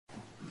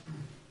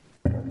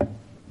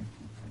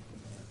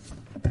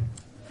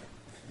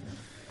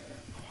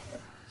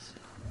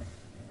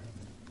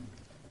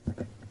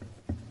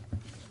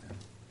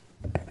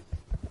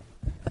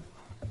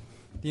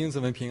弟兄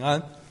姊妹平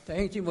安，弟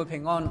兄姊妹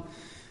平安。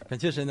感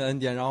謝神的恩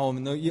典，然後我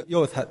們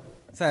又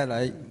再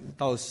來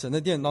到神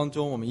的殿當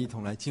中，我們一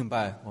同來敬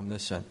拜我們的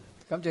神。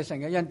感謝神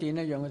嘅恩典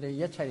呢，讓我哋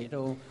一齊嚟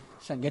到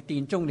神嘅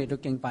殿中嚟到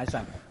敬拜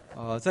神。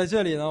在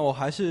這裡呢，我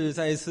還是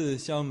再一次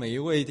向每一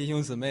位弟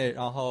兄姊妹，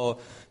然後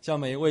向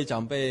每一位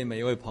長輩、每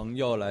一位朋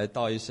友來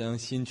道一聲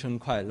新春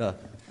快樂。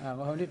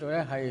我喺呢度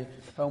呢，係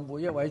向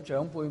每一位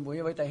長輩、每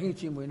一位弟兄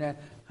姊妹呢，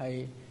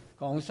係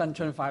講新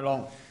春快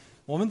樂。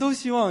我們都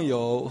希望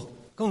有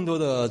更多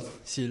的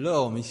喜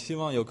樂，我們希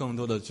望有更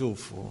多的祝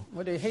福。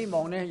我哋希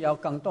望呢，有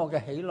更多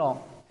嘅喜樂，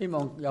希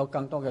望有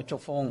更多嘅祝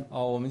福。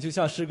我們就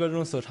像詩歌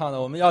中所唱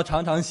的，我們要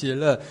常常喜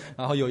樂，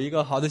然後有一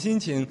個好的心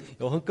情，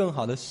有更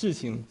好的事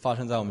情發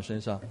生在我們身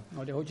上。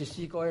我哋好似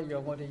詩歌一樣，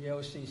我哋要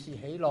時時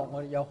喜樂，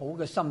我哋有好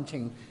嘅心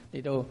情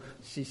嚟到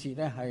時時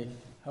呢係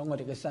喺我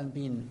哋嘅身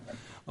邊。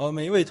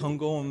每一位同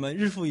工，我們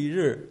日復一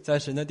日在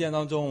神的殿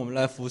當中，我們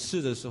來服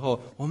侍的時候，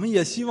我們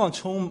也希望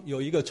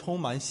有一個充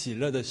滿喜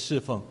樂的侍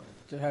奉。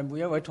就係每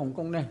一位同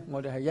工呢，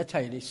我哋係一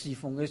齊嚟侍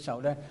奉嘅時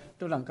候呢，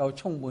都能夠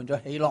充滿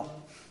咗喜樂。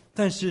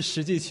但是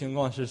實際情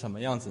況是什麼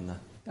樣子呢？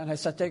但係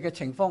實際嘅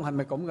情況係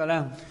咪咁嘅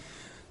呢？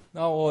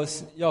那我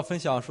要分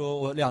享說，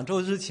我2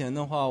週之前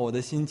的話，我的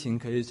心情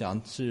可以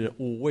講是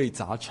五味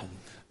雜陳。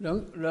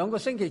兩個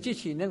星期之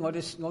前呢，我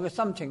嘅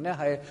心情呢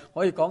係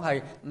可以講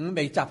係五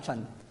味雜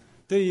陳。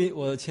對於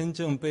我的簽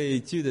證被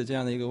拒的這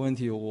樣的一個問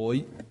題，我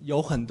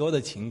有很多的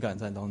情感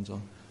在當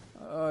中。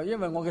因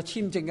為我嘅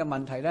簽證嘅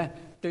問題呢，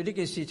對呢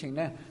件事情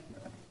呢，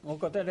我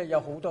覺得呢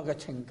有好多嘅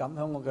情感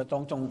喺我嘅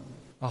當中。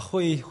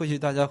或許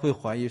大家會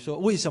懷疑說，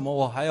為什麼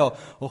我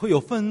會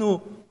有憤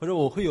怒，或者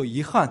我會有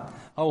遺憾，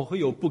我會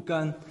有不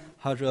甘，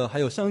或者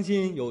還有傷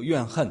心，有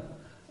怨恨？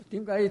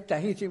點解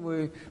弟兄姊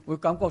妹會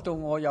感覺到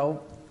我有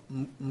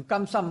唔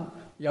甘心，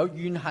有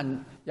怨恨，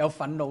有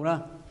憤怒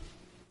呢？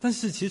但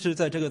是其實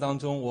在這個當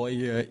中，我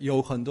也有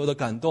很多的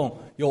感動，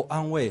有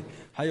安慰，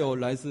還有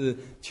來自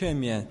勸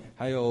勉，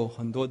還有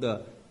很多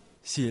的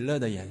喜樂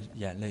的眼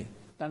淚。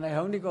但係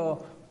喺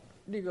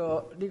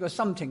呢個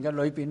心情嘅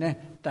裏邊呢，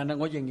但係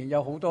我仍然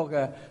有好多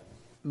嘅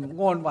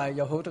安慰，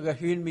有好多嘅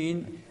勸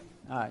勉，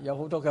有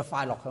好多嘅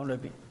快樂喺裏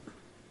邊。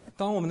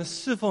當我們的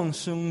侍奉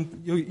生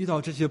又遇到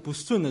這些不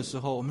順的時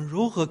候，我們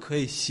如何可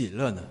以喜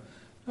樂呢？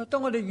當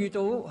我哋遇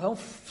到響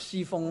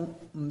侍奉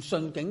唔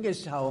順境嘅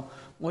時候，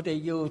我哋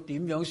要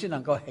點樣先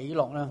能夠喜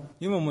樂呢？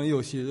因為我們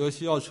有許多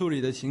需要處理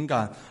的情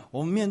感，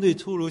我們面對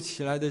突如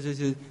其來的這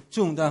些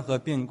重擔和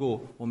變故，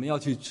我們要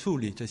去處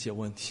理這些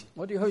問題。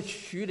我哋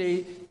去處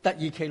理突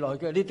如其來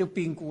嘅呢啲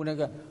變故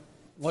呢，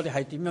我哋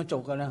係點樣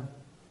做嘅呢？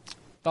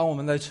當我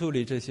們在處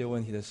理這些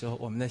問題的時候，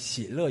我們的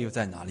喜樂又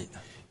在哪裡呢？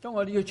當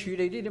我哋要處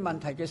理呢啲問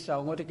題嘅時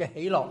候，我哋嘅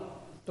喜樂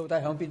到底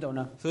喺邊度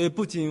呢？所以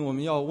不僅我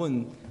們要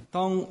問，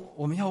當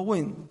我們要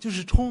問，就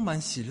是充滿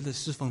喜樂的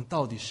侍奉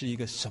到底是一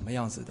個什麼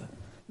樣子的？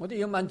我哋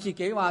要問自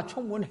己話，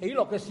充滿喜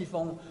樂嘅侍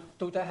奉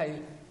到底係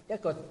一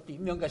個點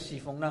樣嘅侍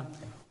奉呢？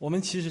我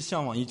們其實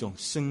向往一種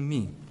生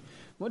命，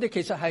我哋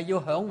其實係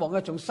要向往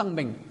一種生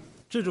命。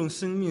這種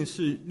生命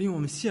是令我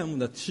們羨慕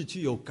的，是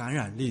具有感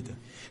染力的。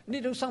呢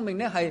種生命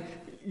呢，係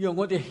讓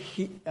我哋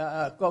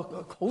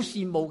好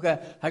羨慕嘅，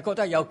係覺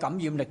得有感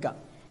染力㗎。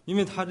因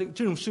為他這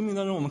種生命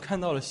當中，我們看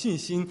到了信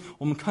心，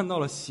我們看到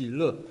了喜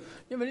樂。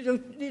因為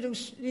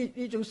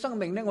呢種生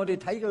命呢，我哋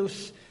睇到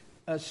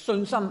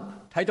信心，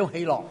睇到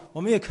喜樂。我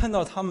們也看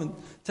到他們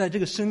在這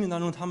個生命當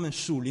中，他們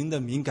屬靈的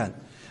敏感。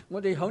我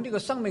哋喺呢個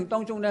生命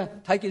當中呢，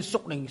睇見屬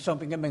靈上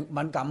邊嘅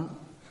敏感。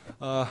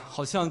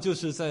好像就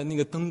是在那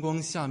個燈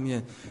光下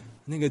面，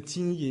那個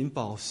金銀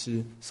寶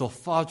石所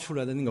發出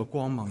來的那個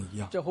光芒一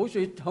樣，就好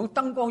似喺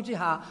燈光之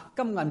下，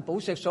金銀寶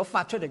石所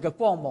發出嚟嘅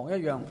光芒一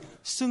樣。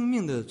生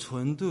命的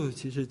純度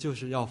其實就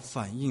是要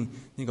反映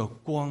那個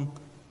光，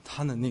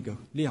它的那個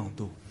亮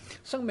度。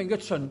生命嘅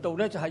純度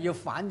呢，就係要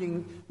反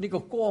映呢個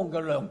光嘅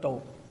亮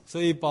度。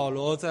所以保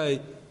羅在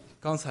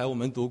剛才我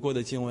們讀過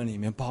的經文裡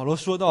面，保羅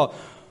說到，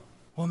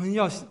我們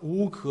要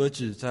無可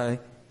指摘，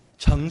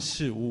誠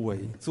實無偽，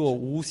做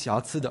無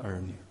瑕疵的兒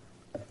女。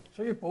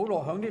所以保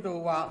羅喺呢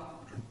度話，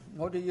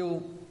我哋要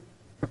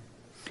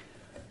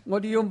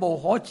無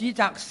可指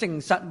責、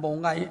誠實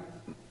無偽、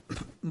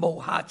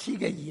無瑕疵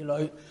嘅兒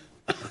女。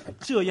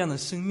這樣的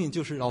生命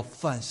就是要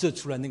反射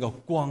出來那個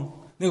光，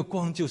那個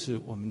光就是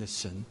我們的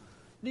神。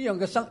呢種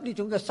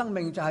嘅生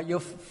命就係要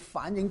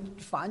反映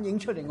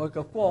出嚟，我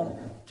嘅光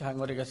就係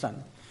我哋嘅神。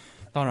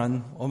當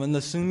然，我們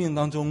的生命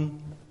當中，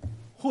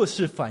或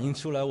是反映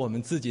出來我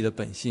們自己的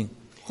本性，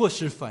或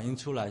是反映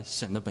出來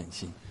神的本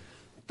性。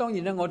當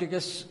然咧，我哋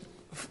嘅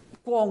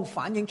光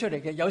反映出嚟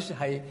嘅，有時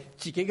係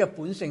自己嘅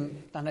本性，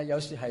但係有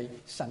時係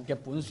神嘅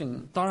本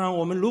性。當然，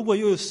我們如果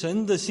又有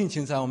神的性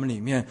情在我們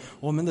裡面，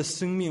我們的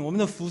生命、我們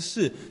的服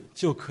事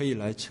就可以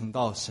來呈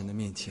到神的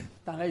面前。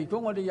但係如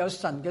果我哋有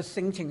神嘅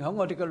性情喺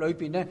我哋嘅裏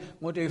邊呢，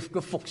我哋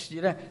嘅服事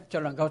呢就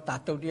能夠達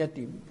到呢一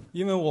點。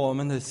因為我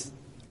們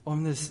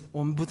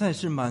不再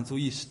是滿足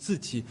於自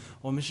己，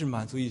我們是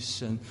滿足於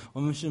神，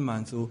我們是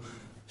滿足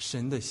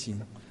神的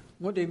心。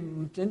我哋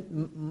唔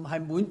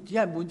係只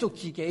係滿足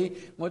自己，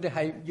我哋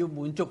係要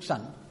滿足神。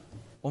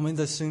我们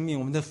的生命，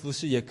我们的服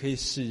事也可以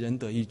使人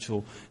得益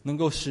处，能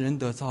够使人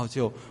得造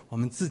就，我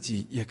们自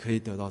己也可以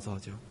得到造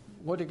就。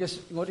我哋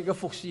嘅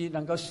服事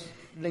能夠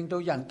令到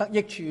人得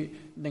益處，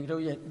令到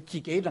人自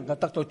己能夠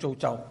得到造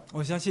就。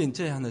我相信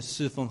這樣的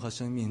侍奉和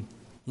生命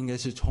應該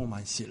是充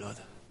滿喜樂的。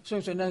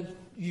相信呢，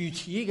如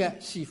此嘅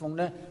侍奉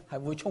呢，係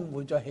會充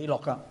滿咗喜樂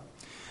噶。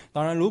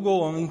當然，如果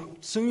我們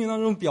生命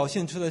當中表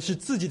現出來是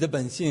自己的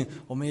本性，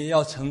我們也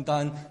要承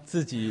擔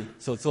自己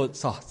所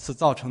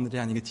造成的這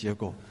樣一個結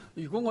果。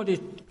如果我哋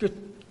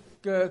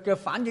嘅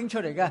反映出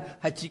嚟嘅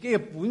係自己嘅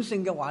本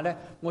性嘅話呢，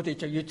我哋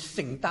就要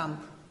承擔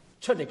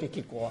出嚟嘅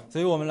結果。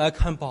所以我們來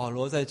看保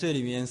羅在這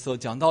裡面所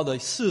講到的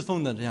侍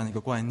奉的這樣一個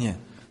觀念。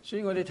所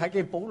以我哋睇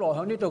見保羅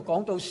喺呢度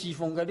講到侍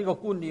奉嘅呢個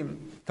觀念。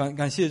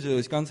感謝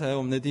主，剛才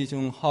我們的弟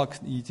兄 Hawk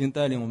已經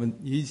帶領我們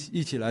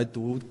一起來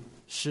讀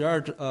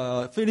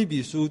腓立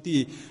比書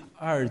第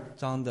2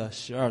章的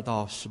12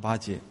到18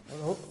節。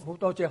好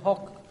多謝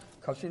Hawk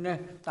頭先呢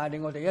帶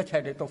領我哋一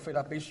齊嚟讀腓立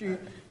比書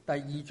第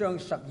2章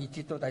12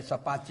節到第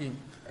18節。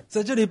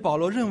在這裡保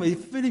羅認為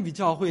腓立比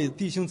教會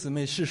弟兄姊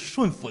妹是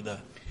順服的。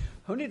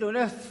喺呢度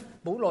呢，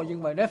保羅認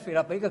為呢，腓立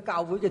比嘅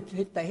教會嘅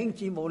弟兄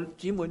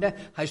姊妹呢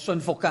係順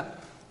服嘅。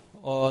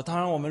當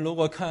然我們如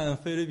果看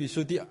腓立比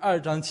書第2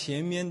章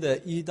前面的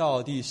1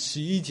到第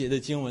11節的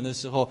經文的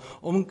時候，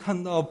我們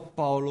看到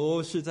保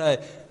羅是在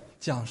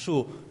講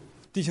述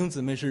弟兄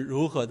姊妹是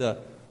如何的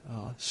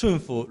順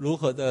服，如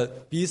何的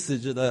彼此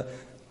之的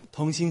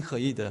同心合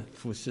意的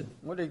服事。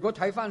我哋如果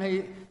睇翻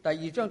起第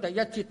2章第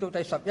1節到第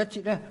11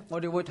節呢，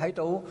我哋會睇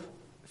到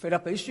腓立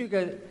比書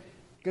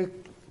嘅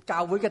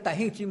教會嘅弟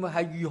兄姊妹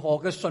係如何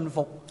嘅順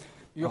服，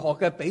如何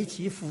嘅彼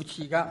此扶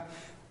持噶。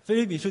腓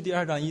立比書第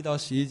2章1到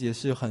11節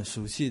是很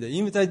熟悉的，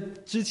因為在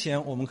之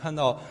前我們看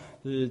到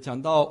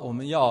講到我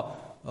們要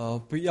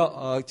不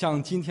要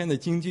像今天的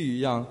京劇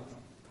一樣，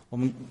我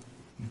們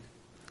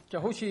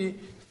就好似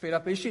腓立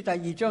比書第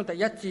2章第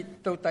1節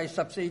到第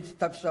11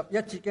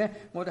節嘅，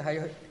我哋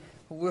係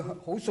會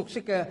好熟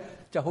悉嘅，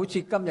就好似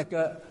今日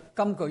嘅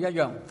金句一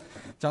樣。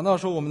講到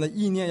說我們的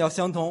意念要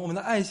相同，我們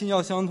的愛心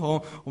要相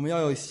同，我們要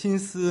有心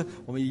思，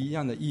我們一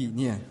樣的意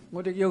念。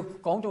我哋要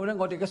講到咧，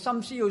我哋嘅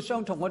心思要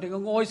相同，我哋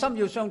嘅愛心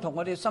要相同，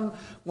我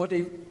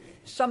哋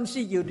心思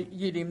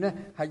意念咧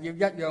係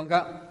要一樣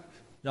噶。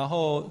然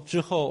後之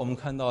後我們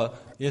看到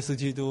耶穌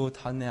基督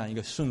他那樣一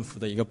個順服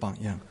的一個榜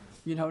樣。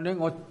然後咧，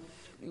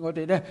我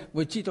哋咧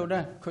會知道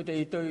咧，佢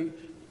哋對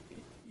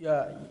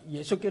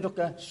耶穌基督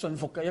嘅順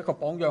服嘅一個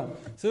榜樣。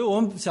所以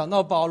我們想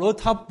到保羅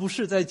他不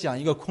是在講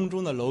一個空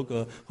中的樓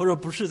閣，或者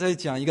不是在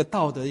講一個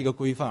道德一個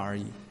規範而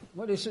已。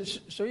我哋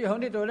所以喺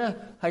呢度咧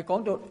係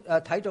講到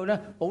睇到咧，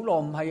保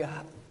羅唔係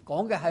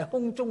講嘅係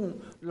空中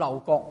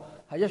樓閣，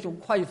係一種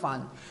規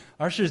範，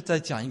而是在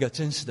講一個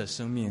真實的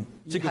生命。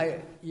而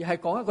係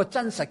講一個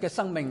真實嘅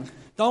生命。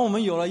當我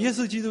們有了耶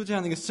穌基督這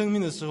樣的一個生命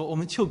的時候，我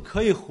們就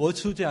可以活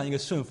出這樣一個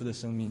順服的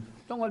生命。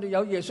當我哋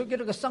有耶穌基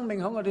督嘅生命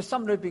喺我哋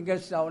心裏邊嘅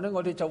時候呢，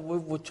我哋就會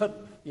活出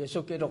耶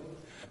穌基督。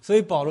所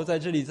以保羅在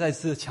這裡再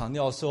次強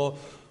調說，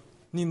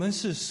你們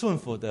是順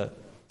服的，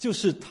就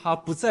是他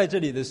不在這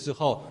裡的時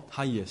候，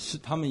他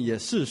們也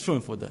是順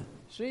服的。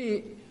所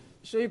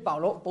以保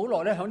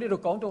羅咧喺呢度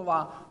講到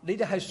話，你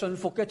哋係順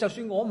服嘅，就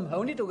算我唔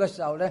喺呢度嘅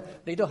時候呢，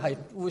你都係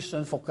會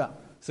順服噶。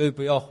所以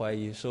不要懷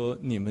疑說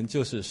你們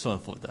就是順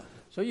服的。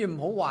所以唔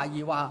好懷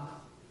疑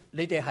話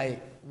你哋係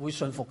會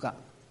順服噶。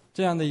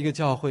這樣的一個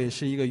教會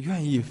是一個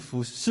願意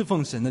侍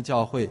奉神的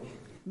教會。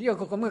呢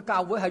個咁嘅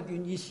教會係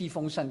願意侍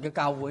奉神嘅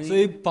教會。所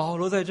以保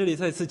羅在這裡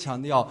再次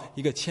強調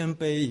一個謙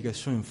卑，一個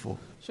順服。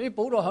所以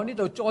保羅喺呢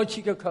度再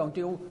次嘅強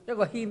調一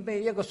個謙卑，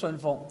一個順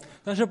服。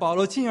但是保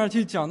羅進而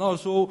去講到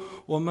說，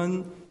我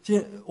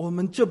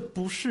們這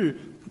不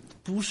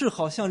是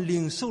好像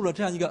領受了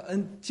這樣一個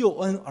救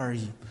恩而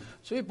已。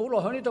所以保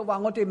羅喺呢度話，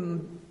我哋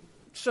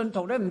信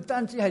徒呢唔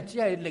單止係只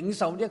係領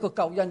受一個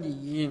救恩而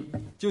已。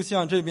就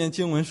像這邊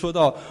經文說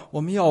到，我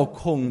們要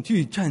恐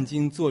懼戰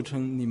驚，做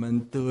成你們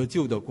得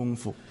救的功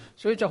夫。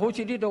所以就好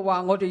似呢度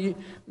話，我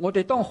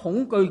哋當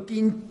恐懼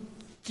戰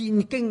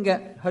驚嘅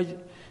去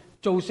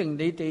造成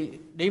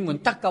你們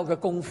得救嘅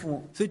功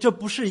夫。所以這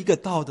不是一個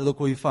道德的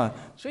規範。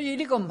所以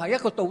呢個唔係一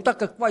個道德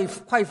嘅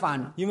規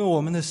範。因為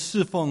我們的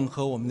侍奉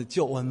和我們的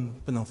救恩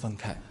不能分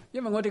開。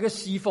因為我哋嘅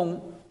侍奉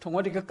同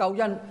我哋嘅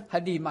救恩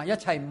係連埋一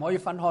齊，唔可以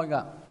分開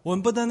噶。我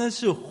們不單單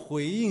是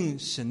回應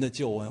神的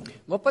救恩，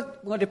我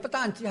哋不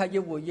單止係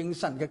要回應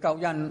神嘅救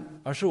恩，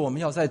而是我們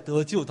要在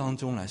得救當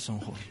中來生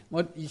活。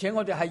而且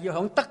我哋係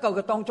要喺得救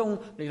嘅當中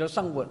嚟到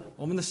生活。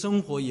我們的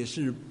生活也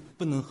是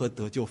不能和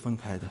得救分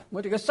開的。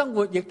我哋嘅生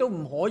活亦都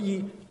唔可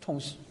以同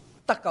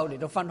得救嚟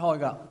到分開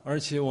噶。而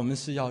且我們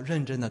是要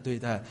認真的對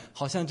待，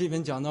好像這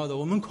邊講到的，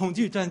我們恐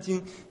懼戰驚，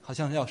好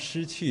像要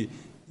失去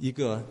一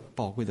個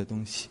寶貴的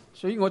東西。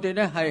所以我哋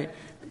呢係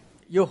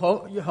要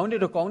喺呢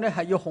度講呢，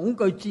係要恐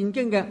懼戰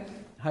驚嘅，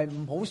係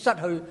唔好失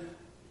去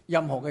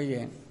任何嘅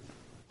嘢。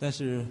但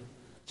是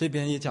這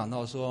邊也講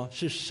到說，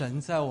是神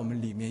在我們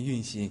裡面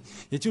運行，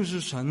也就是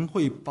神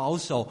會保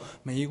守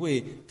每一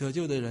位得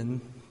救的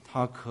人，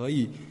他可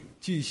以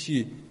繼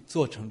續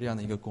做成這樣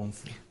的一個功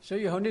夫。所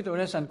以喺呢度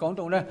咧，神講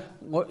到咧，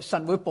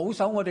神會保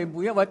守我哋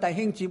每一位弟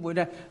兄姊妹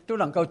咧，都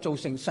能夠做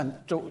成神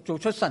做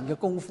出神嘅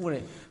功夫嚟。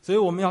所以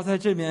我們要在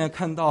這邊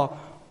看到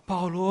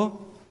保羅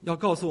要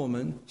告訴我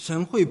們，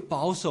神會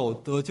保守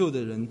得救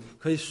的人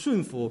可以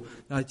順服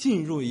來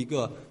進入一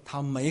個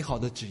他美好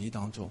的旨意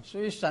當中。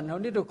所以神喺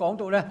呢度講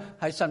到咧，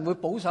係神會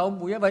保守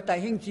每一位弟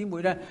兄姊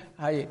妹咧，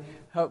係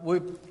會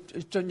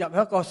進入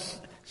一個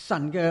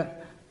神嘅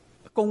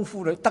功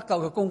夫裏，得救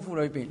嘅功夫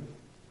裏邊。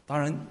當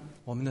然，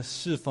我們的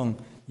侍奉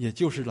也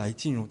就是來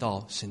進入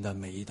到神的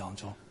美意當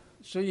中。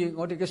所以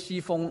我哋嘅侍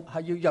奉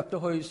係要入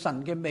到去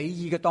神嘅美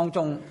意嘅當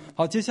中。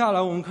好，接下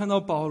來我們看到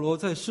保羅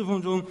在侍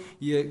奉中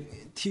也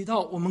提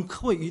到，我們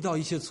會遇到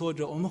一些挫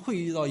折，我們會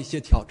遇到一些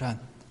挑戰。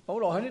保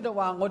羅喺呢度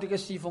話，我哋嘅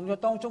侍奉嘅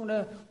當中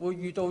呢，會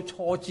遇到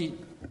挫折，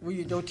會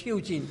遇到挑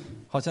戰。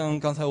好像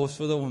剛才我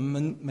說的，我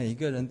們每一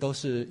個人都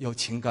是有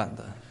情感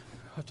的。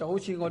就好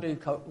似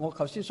我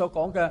頭先所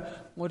講嘅，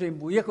我哋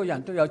每一個人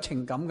都有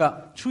情感㗎。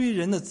出於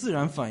人的自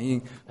然反應，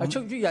係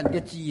出於人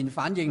嘅自然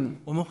反應。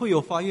我們會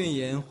有發怨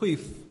言，會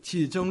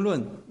起爭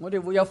論。我哋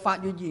會有發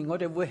怨言，我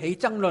哋會起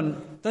爭論。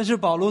但是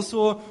保羅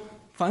說，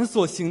凡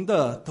所行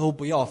的都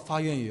不要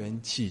發怨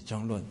言，起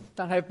爭論。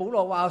但係保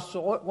羅話，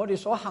我哋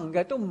所行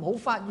嘅都唔好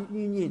發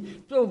怨言，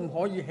都唔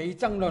可以起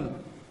爭論。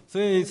所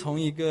以從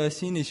一個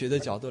心理學的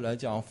角度來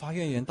講，發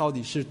怨言到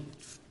底是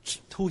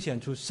凸顯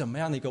出什麼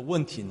樣的一個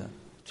問題呢？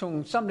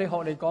從心理學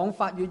嚟講，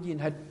發怨言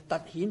係凸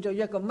顯咗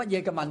一個乜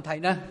嘢嘅問題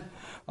呢？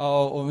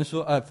我們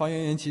說，發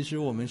怨言其實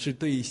我們是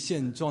對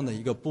現狀的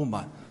一個不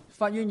滿。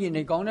發怨言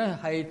嚟講呢，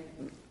係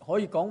可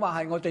以講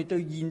話係我哋對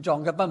現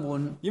狀嘅不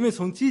滿。因為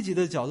從積極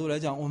的角度來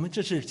講，我們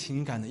這是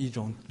情感的一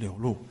種流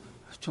露。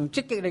從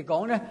積極嚟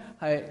講呢，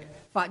係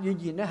發怨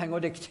言呢係我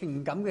哋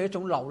情感嘅一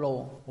種流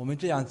露。我們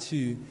這樣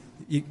去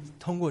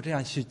通過這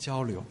樣去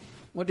交流，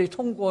我哋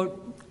通過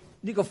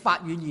呢個發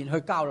怨言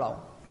去交流。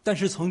但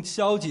是從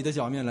消極的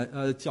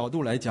角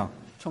度來講，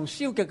從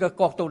消極嘅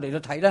角度嚟到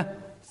睇呢，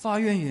發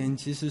怨言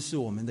其實是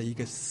我們的一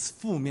個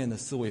負面的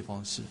思維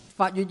方式。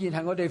發怨言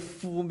係我哋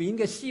負面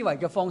嘅思維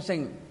嘅方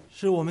式，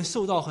是我們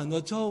受到很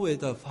多周圍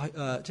的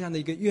這樣的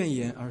一個怨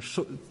言而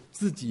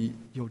自己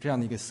有這樣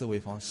的一個思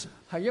維方式。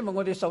係因為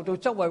我哋受到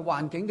周圍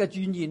環境嘅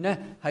怨言呢，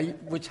係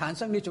會產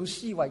生呢種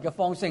思維嘅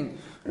方式。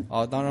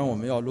當然我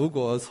們如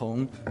果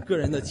從個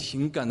人的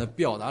情感的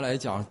表達來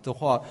講的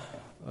話，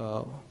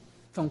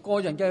從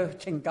個人嘅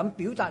情感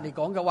表達嚟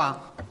講嘅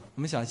話，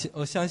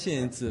我相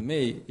信姊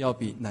妹要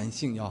比男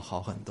性要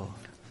好很多。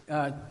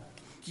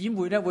姊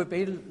妹呢會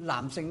比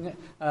男性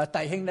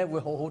弟兄呢會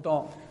好好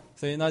多。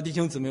所以那弟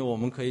兄姊妹，我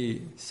們可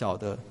以曉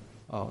得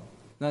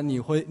那你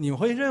會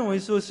認為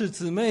說是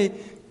姊妹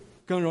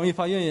更容易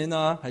發怨言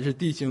呢，還是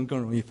弟兄更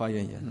容易發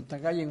怨言？大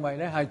家認為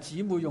呢係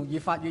姊妹容易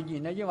發怨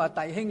言呢，抑或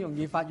弟兄容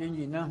易發怨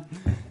言呢？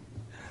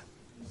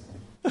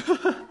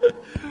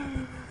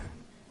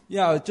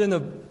真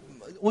的。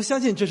我相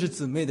信這是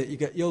姊妹的一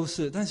個優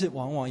勢，但是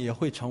往往也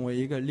會成為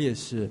一個劣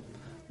勢。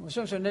我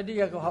相信呢一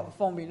個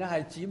方面呢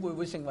係姊妹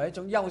會成為一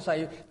種優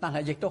勢，但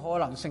係亦都可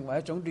能成為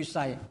一種劣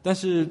勢。但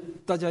是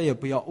大家也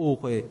不要誤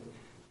會，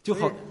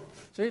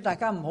所以大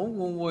家唔好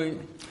誤會。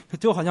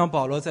就好像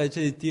保羅在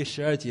這第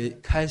12節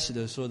開始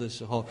的說的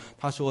時候，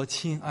他說：“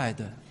親愛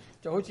的。”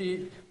就好似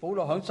保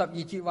羅喺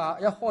12節話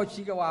一開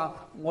始嘅話，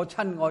我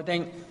親愛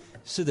的。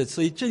是的，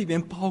所以這裏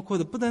邊包括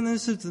的不單單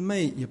是姊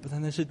妹，也不單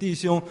單是弟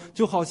兄，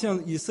就好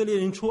像以色列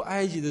人出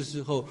埃及的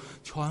時候，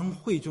全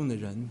會眾的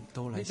人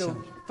都來相。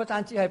不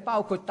單止係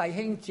包括弟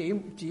兄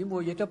姊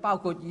妹，亦都包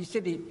括以色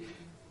列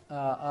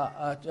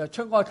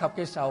出埃及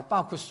嘅時候，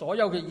包括所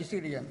有嘅以色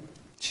列人。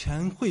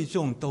全會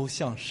眾都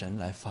向神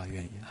來發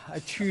怨言，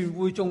係全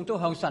會眾都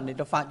向神嚟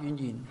到發怨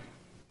言。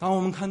當我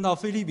們看到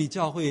腓立比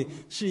教會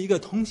是一個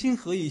同心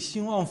合意、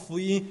興旺福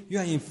音、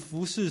願意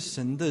服侍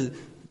神的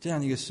這樣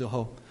的一個時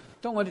候，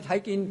當我哋睇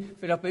見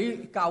腓立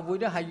比教會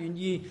咧係願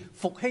意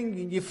復興、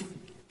願意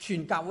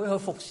全教會去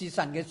服侍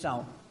神嘅時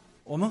候，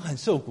我們很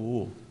受鼓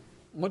舞，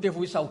我哋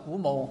會受鼓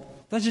舞。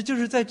但是就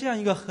是在這樣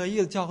一個合一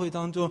的教會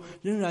當中，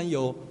仍然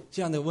有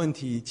這樣的問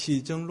題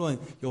起爭論，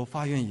有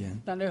發怨言。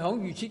但係喺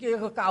如此嘅一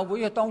個教會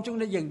嘅當中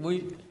咧，仍會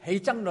起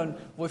爭論，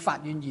會發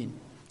怨言。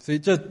所以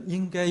這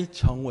應該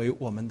成為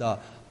我們的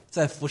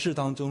在服侍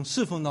當中、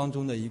侍奉當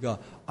中的一個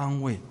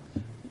安慰。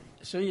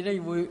所以咧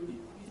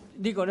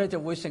呢個咧就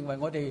會成為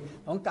我哋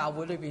喺教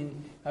會裏邊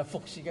服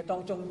侍嘅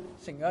當中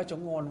成為一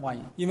種安慰。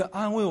因為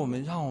安慰我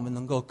們，讓我們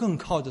能夠更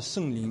靠着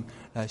聖靈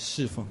來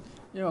侍奉。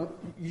因為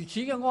如此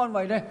嘅安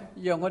慰咧，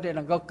讓我哋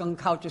能夠更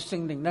靠着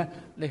聖靈咧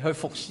嚟去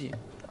服侍，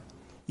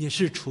也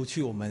是除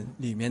去我們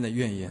裏面的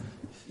怨言，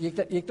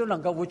亦都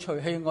能夠會除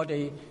去我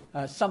哋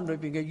心裏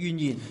邊嘅怨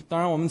言。當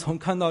然，我們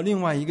看到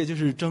另外一個就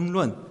是爭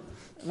論。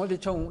我哋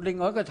從另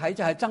外一個睇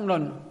就係爭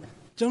論。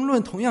爭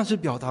論同樣是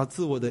表達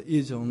自我的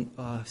一種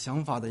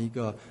想法的一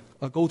個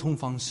溝通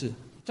方式。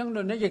爭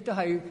論呢亦都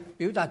係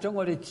表達咗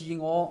我哋自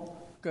我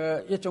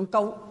嘅一種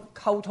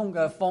溝通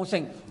嘅方式。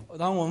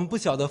當然我們不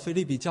曉得腓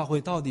立比教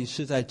會到底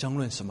是在爭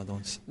論什麼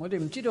東西，我哋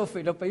唔知道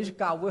腓立比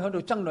教會喺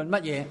度爭論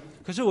乜嘢。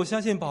可是我相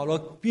信保羅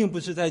並不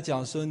是在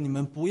講說你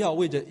們不要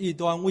為着異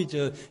端、為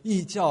着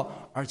異教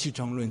而去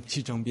爭論、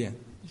去爭辯。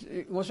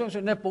我相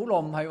信咧，保羅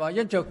唔係話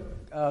因着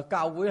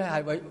教會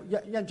係為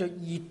因着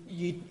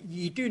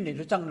異端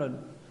嚟到爭論。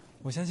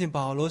我相信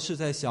保羅是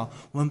在想，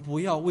我們不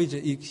要為着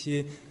一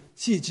些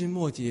細枝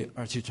末節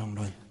而去爭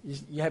論，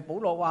而係保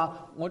羅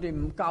話：我哋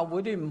唔教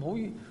會啲唔好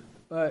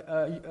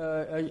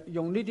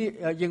用呢啲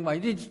認為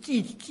呢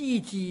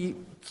啲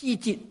枝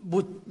節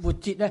末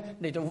節咧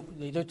嚟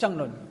到爭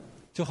論。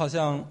就好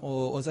像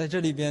我在這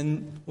裏邊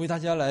為大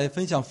家來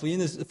分享福音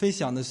的分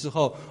享的時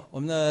候，我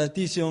們的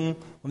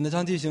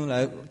張弟兄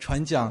來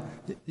傳講，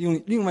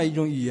用另外一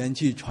種語言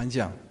去傳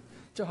講。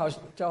就好似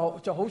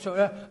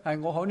咧，係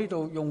我喺呢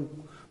度用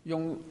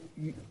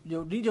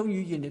呢種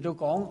語言嚟到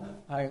講，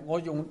係我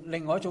用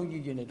另外一種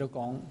語言嚟到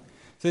講。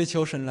所以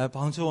求神來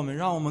幫助我們，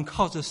讓我們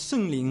靠着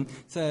聖靈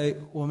在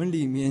我們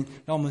裏面，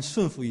讓我們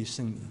順服於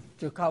聖靈。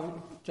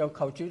就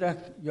求主咧，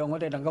讓我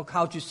哋能夠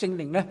靠住聖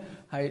靈咧，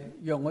係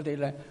讓我哋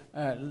咧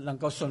能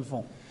夠順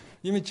服。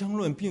因為爭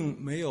論並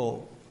沒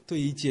有對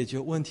於解決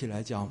問題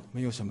來講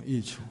沒有什麼益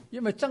處。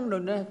因為爭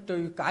論咧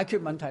對解決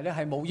問題咧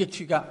係冇益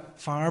處噶，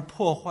反而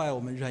破壞我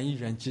們人與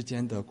人之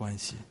間的關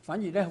係。反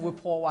而咧會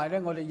破壞咧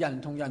我哋人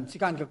同人之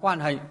間嘅關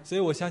係。所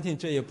以我相信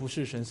這也不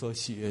是神所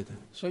喜悅的。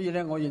所以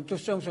咧我亦都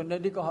相信咧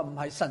呢個係唔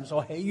係神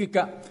所喜悅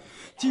噶。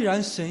既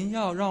然神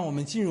要讓我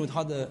們進入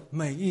他的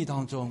美意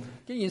當中，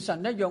既然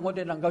神咧讓我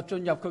哋能夠進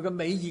入佢嘅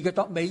美意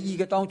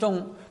嘅當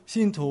中，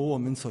信徒我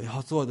們所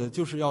要做的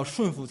就是要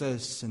順服在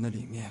神的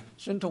裡面。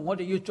信徒我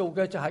哋要做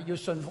嘅就係要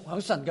順服喺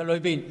神嘅裏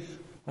邊。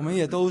我們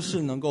也都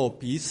是能夠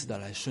彼此的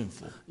來順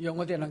服，讓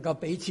我哋能夠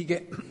彼此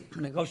嘅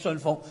能夠順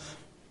服。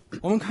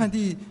我們看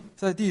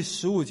在第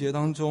15節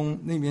當中，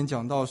那邊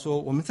講到說，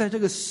我們在這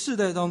個世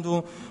代當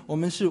中，我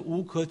們是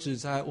無可指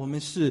摘，我們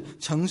是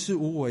誠實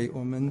無偽，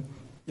我們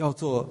要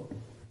做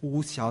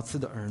無瑕疵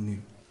的兒女。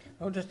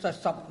喺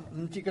15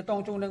節嘅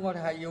當中呢，我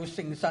哋係要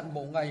誠實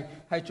無偽，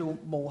係做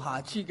無瑕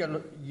疵嘅兒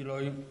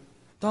女。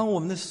當我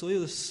們的所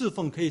有的侍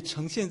奉可以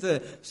呈現在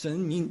神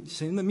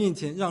的面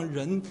前，讓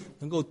人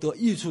能夠得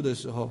益處的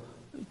時候，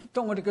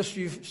當我哋嘅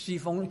侍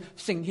奉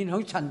呈現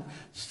喺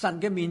神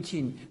嘅面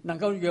前，能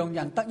夠讓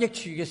人得益處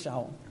嘅時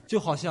候，就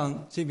好像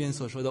這邊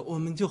所說的，我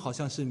們就好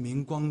像是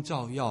明光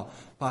照耀，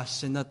把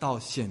神的道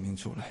顯明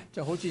出來。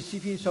就好似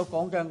詩篇所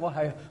講嘅，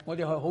我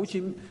哋係好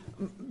似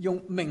用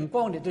明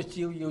光嚟到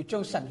照耀，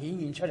將神顯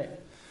現出嚟。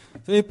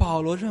所以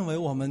保羅認為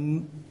我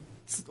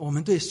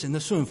們對神的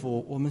順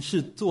服，我們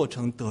是做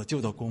成得救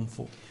的功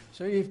夫。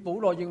所以保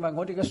羅認為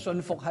我哋嘅順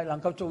服係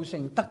能夠做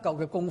成得救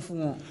嘅功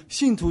夫。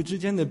信徒之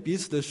間的彼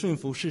此的順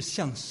服是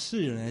向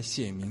世人來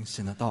顯明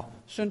神的道。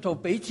信徒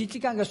彼此之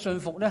間嘅順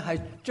服呢，係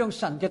將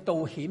神嘅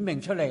道顯明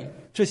出嚟。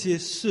這些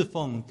侍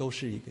奉都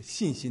是一個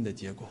信心的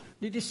結果。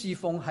呢啲侍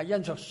奉係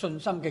因着信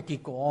心嘅結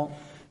果，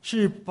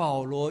是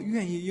保羅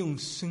願意用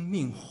生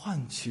命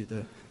換取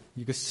的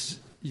一個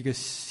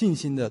信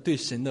心的對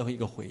神的一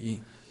個回應。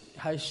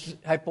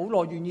係保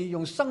羅願意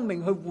用生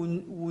命去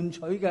換取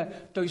嘅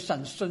對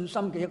神信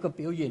心嘅一個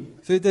表現。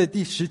所以在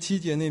第17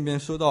節那邊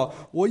說到，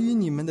我以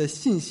你們的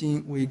信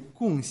心為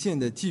貢獻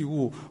的祭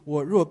物，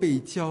我若被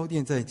澆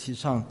奠在其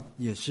上，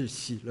也是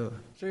喜樂。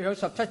所以喺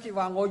17節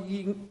話，我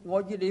以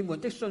你們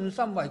的信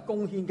心為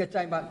貢獻嘅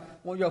祭物，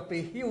我若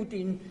被澆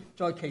奠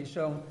在其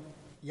上，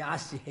也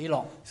是喜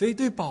樂。所以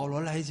對保羅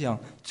來講，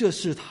這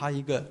是他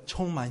一個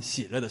充滿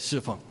喜樂的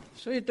侍奉。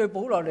所以對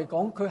保羅嚟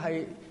講，佢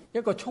係一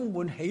個充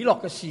滿喜樂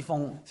嘅侍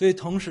奉。所以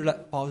同時呢，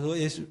保羅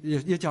也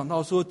講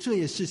到說，這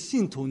也是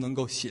信徒能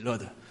夠喜樂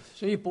的。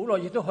所以保羅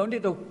亦都喺呢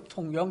度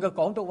同樣嘅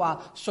講到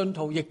話，信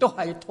徒亦都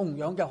係同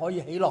樣嘅可以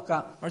喜樂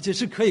噶，而且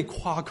是可以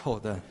誇口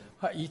的，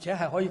而且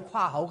係可以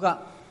誇口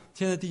噶。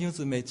親愛的弟兄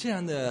姊妹，這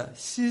樣的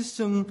犧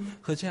牲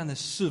和這樣的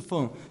侍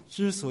奉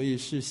之所以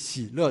是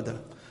喜樂的，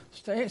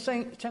親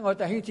愛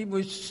弟兄姊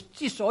妹，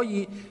之所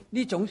以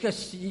呢種嘅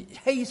犧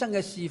牲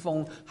嘅侍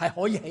奉係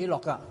可以喜樂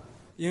噶，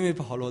因為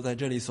保羅在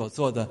這裡所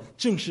做的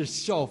正是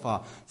效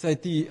法，在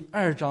第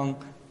2章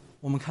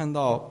我們看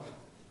到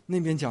那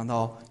邊講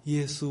到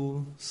耶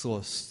穌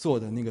所做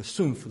的那個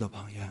順服的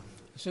榜樣。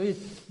所以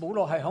保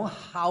羅係響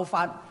效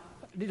法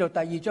呢度第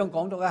2章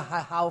講到嘅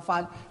係效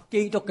法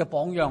基督嘅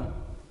榜樣，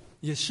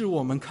也是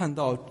我們看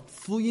到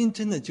福音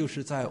真的就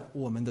是在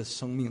我們的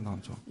生命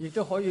當中，亦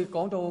都可以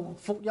講到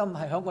福音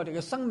係響我哋嘅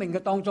生命嘅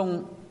當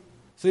中。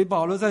所以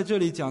保羅在這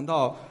裡講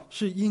到，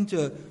是因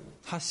着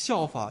他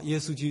效法耶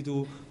穌基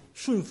督，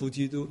順服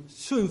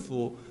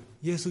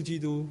耶穌基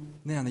督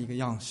那樣的一個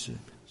樣式。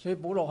所以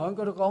保羅喺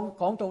嗰度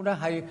講到呢，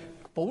係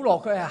保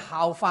羅佢係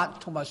效法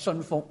同埋順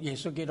服耶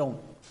穌基督。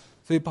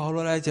所以保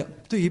羅來講，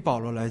對於保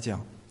羅來講，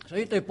所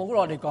以對保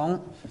羅嚟講，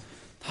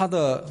他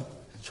的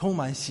充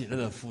滿喜樂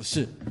的服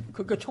侍，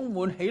佢嘅充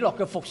滿喜樂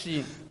嘅服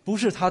侍，不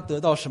是他得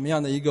到什麼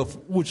樣的一個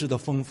物質的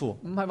豐富，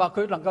唔係話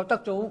佢能夠得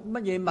到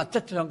乜嘢物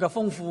質上嘅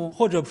豐富，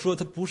或者說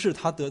他不是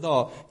他得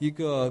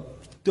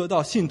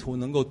到信徒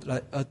能夠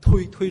來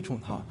推崇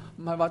他，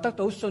唔係話得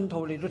到信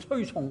徒嚟到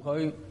推崇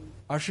佢，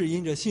而是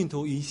因着信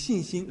徒以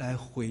信心來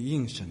回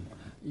應神，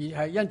而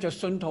係因着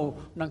信徒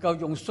能夠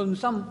用信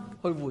心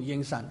去回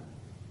應神，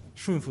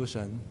順服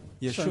神，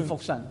也順服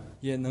神，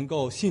也能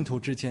夠信徒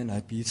之間來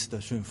彼此的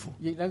順服，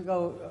亦能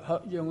夠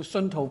讓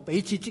信徒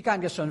彼此之間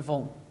嘅信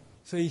服。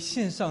所以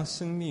獻上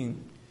生命，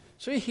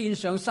所以獻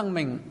上生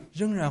命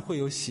仍然會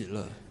有喜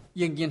樂，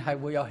仍然係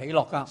會有喜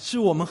樂噶。是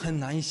我們很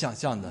難以想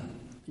象的。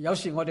有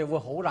時我哋會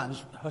好難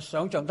去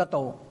想象得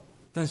到。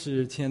但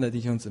是，親愛的弟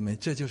兄姊妹，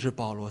這就是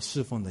保羅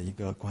侍奉的一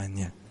個觀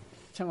念。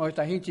親愛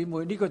的弟兄姊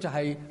妹，呢個就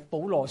係保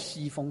羅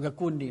侍奉嘅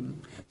觀念。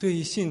對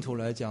於信徒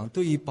來講，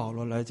對於保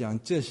羅來講，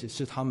這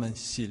是他們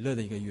喜樂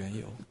的一個緣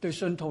由。對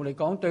信徒嚟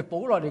講，對保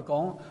羅嚟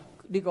講，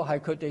呢個係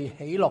佢哋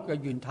喜樂嘅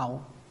源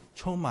頭。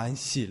充滿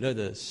喜樂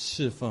的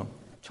侍奉，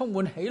充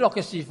滿喜樂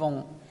嘅侍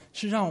奉，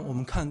是讓我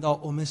們看到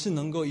我們是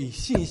能夠以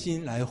信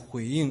心來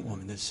回應我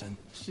們的神，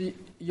是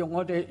讓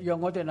我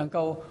哋能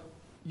夠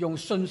用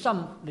信心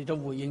嚟到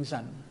回應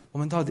神。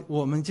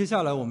我們接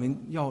下來我們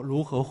要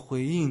如何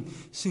回應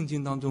聖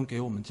經當中給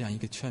我們這樣一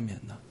個勸勉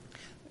呢？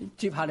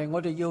接下嚟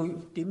我哋要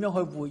點樣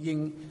去回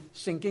應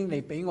聖經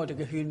嚟俾我哋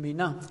嘅勸勉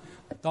呢？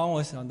當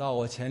我想到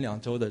我前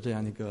2週的這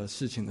樣一個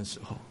事情的時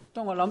候，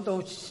當我諗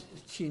到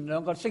前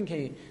2個星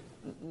期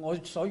我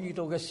所遇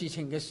到嘅事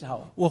情嘅時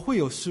候，我會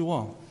有失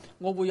望，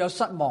我會有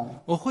失望，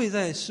我會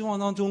在失望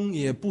當中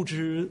也不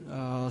知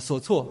所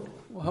措，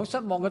我喺失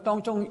望嘅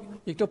當中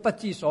亦都不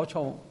知所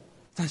措。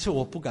但是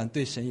我不敢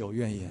對神有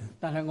怨言，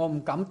但係我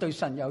唔敢對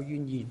神有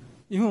怨言，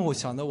因為我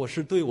想到我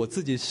是對我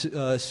自己失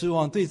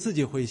望，對自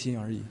己灰心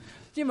而已。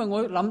因為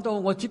我諗到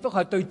我只不過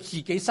係對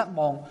自己失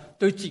望，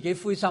對自己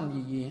灰心而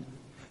已。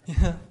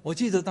我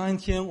記得當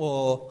天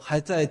我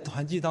還在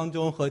團契當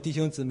中和弟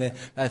兄姊妹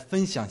來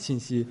分享信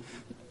息。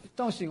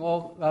當時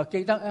我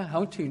記得喺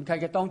團契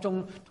嘅當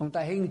中同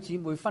弟兄姊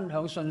妹分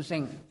享信息。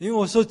因為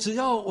我說只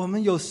要我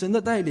們有神的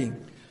帶領，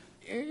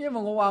因為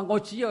我話我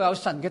只要有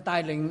神嘅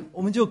帶領，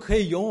我們就可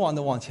以勇往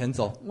地往前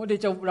走。我哋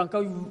就能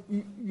夠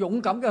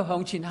勇敢嘅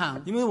向前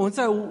行。因為我們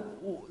在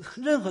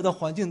任何的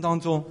環境當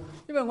中，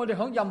因為我哋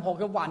喺任何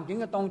嘅環境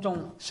嘅當中，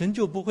神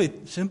不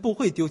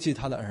會丟棄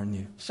他的兒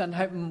女，神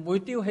係唔會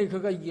丟棄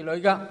佢嘅兒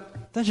女噶。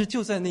但是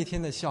就在那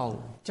天的下午，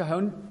就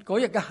喺嗰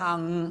日嘅下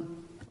午，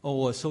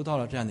我收到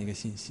了這樣的一個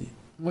信息，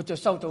我就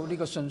收到呢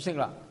個信息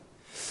啦。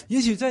也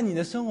許在你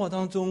的生活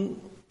當中，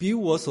比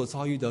我所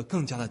遭遇的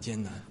更加的艱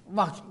難。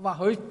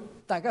或許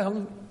大家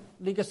喺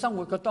你嘅生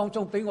活嘅當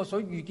中，比我所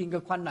遇見嘅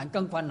困難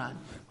更困難。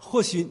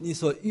或許你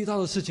所遇到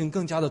的事情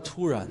更加的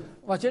突然，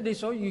或者你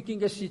所遇見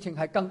嘅事情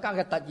係更加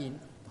嘅突然。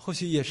或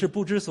許也是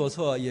不知所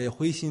措，也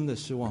灰心的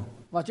失望。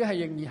或者係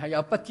仍然係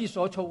有不知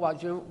所措，或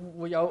者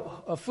會有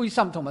灰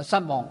心同埋失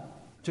望。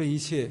這一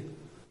切，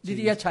呢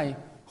啲一切，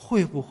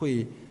會不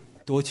會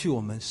奪去我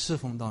們侍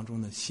奉當中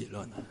的喜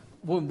樂呢？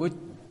會唔會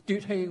奪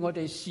去我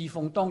哋侍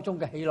奉當中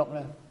嘅喜樂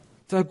呢？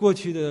在過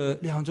去的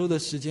2週的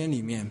時間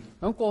裏面，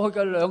喺過去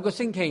嘅2個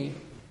星期，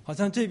好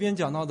像這邊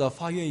講到的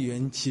發怨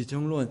言起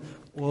爭論，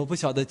我不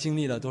曉得經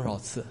歷了多少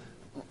次。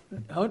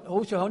好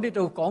似喺呢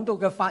度講到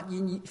嘅發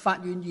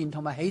怨言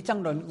同埋起爭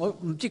論，我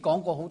唔知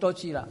講過好多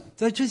次啦。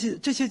在這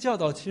些教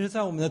導，其實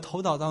在我們的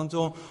頭腦當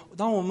中，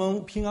當我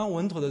們平安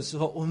穩妥的時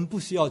候，我們不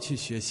需要去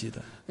學習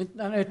的。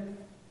但係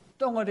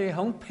當我哋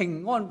喺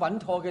平安穩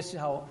妥嘅時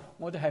候，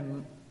我哋係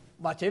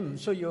或者唔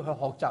需要去學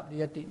習呢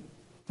一啲。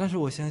但是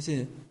我相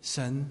信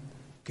神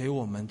給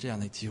我們這樣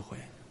的機會。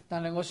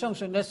但係我相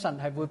信咧，神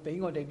係會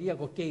俾我哋呢一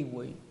個機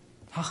會。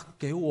他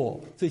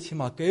最起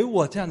碼給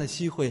我這樣的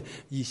機會，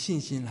以信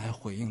心來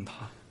回應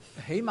他。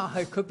起碼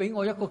係佢俾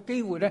我一個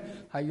機會咧，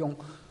係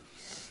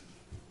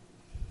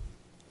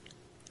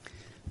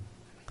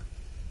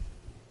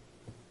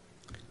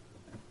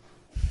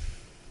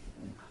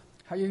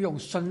要用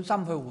信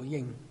心去回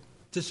應。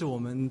這是我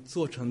們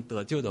做成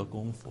得救的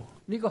功夫。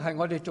呢個係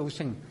我哋做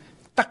成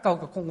得救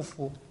嘅功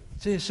夫。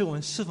這也是我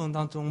們侍奉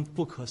當中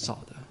不可少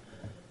的。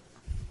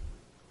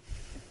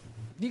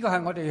呢個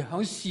係我哋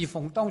喺侍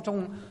奉當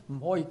中唔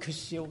可以缺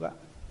少嘅。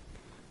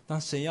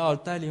當神要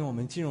帶領我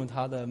們進入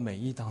他的美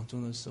意當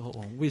中的時候，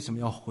我們為什麼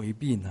要回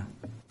避呢？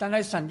但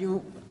係神要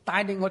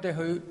帶領我哋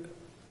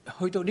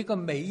去到呢個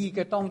美意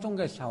嘅當中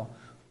嘅時候，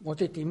我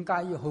哋點解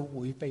要去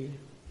回避？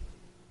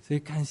所以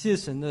感謝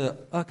神的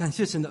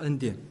恩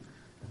典，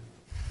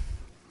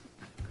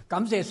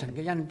感謝神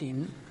嘅恩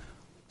典。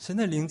神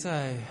的靈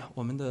在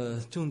我們的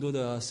眾多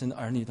的神的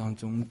兒女當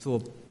中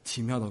做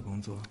奇妙的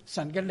工作。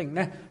神嘅靈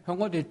呢，喺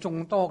我哋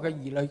眾多嘅兒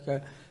女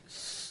嘅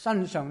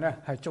身上呢，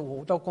係做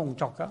好多工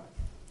作噶。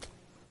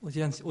我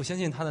相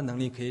信他的能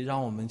力可以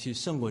讓我們去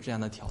勝過這樣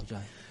的挑戰。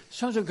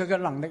相信佢嘅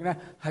能力呢，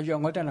係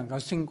讓我哋能夠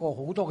勝過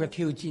好多嘅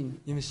挑戰。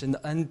因為神的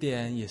恩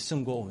典也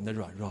勝過我們的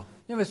軟弱。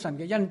因為神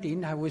嘅恩典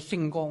係會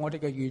勝過我哋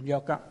嘅軟弱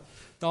噶。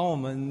當我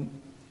們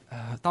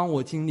当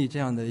我经历这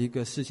样的一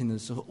个事情的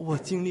时候，我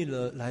经历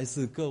了来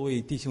自各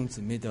位弟兄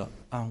姊妹的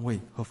安慰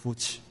和扶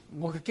持。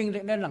我嘅經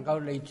歷咧，能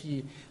夠嚟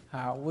自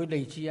會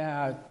嚟自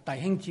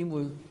弟兄姊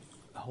妹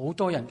好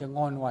多人嘅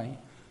安慰。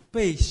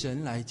被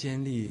神來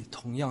建立，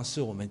同樣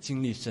是我們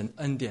經歷神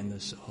恩典的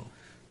時候。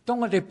當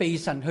我哋被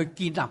神去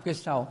建立嘅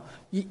時候，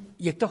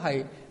亦都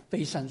係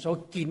被神所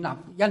建立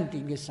恩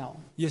典嘅時候，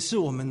也是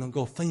我們能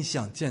夠分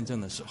享見證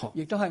的時候。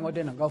亦都係我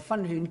哋能夠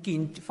分享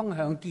見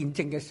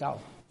證嘅時候。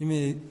因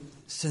為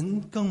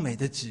神更美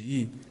的旨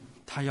意，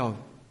他要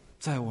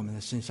在我們的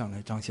身上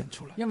來彰顯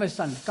出來。因為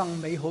神更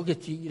美好嘅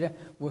旨意咧，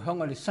會喺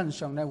我哋身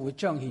上咧會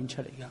彰顯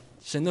出嚟嘅。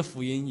神的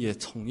福音也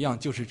同樣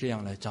就是這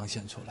樣來彰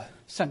顯出來。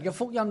神嘅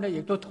福音咧，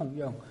亦都同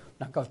樣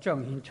能夠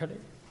彰顯出嚟。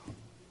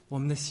我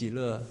們的喜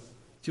樂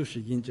就是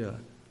因着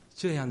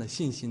這樣的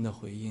信心的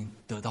回應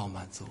得到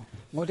滿足。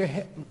我哋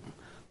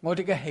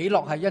嘅喜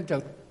樂係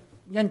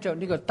因着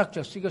呢個得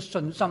着呢個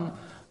信心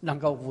能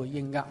夠回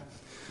應噶。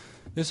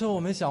有時候我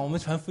們想，我們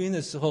傳福音的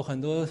時候，很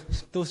多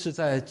都是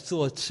在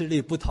做吃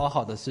力不討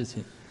好的事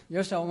情。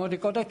有時候我哋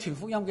覺得傳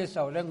福音嘅時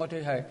候咧，我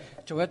哋係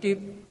做一啲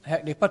吃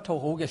力不討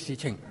好嘅事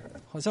情，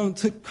好像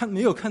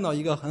沒有看到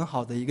一個很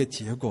好的一個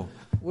結果，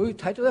會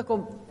睇到一個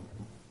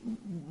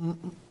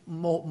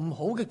唔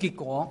好嘅結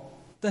果。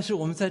但是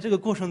我們在這個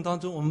過程當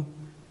中，我們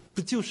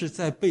不就是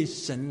在被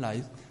神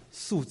來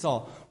塑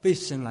造、被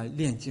神來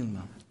煉淨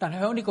嗎？但係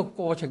喺呢個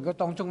過程嘅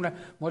當中咧，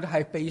我哋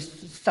係被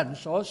神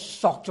所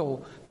塑造、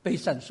被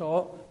神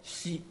所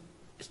試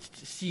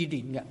煉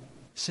嘅。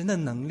神的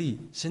能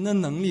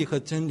力和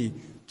真理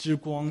之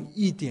光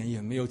一點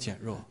也沒有減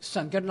弱。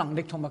神嘅能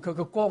力同埋佢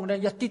嘅光咧，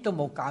一啲都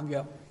冇減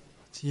弱。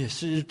也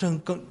是這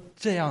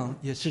樣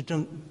也是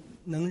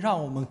能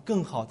讓我們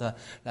更好的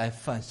來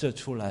反射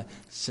出來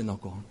神的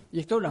光，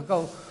亦都能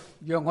夠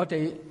讓我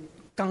哋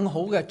更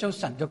好嘅將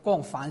神嘅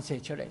光反射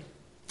出嚟。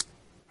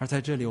而在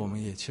這裡，我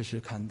們也確實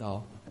看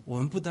到，我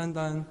們不單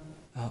單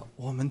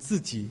我們自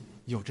己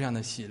有這樣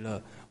的喜樂，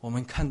我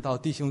們看到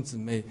弟兄姊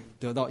妹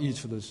得到益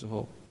處的時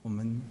候，我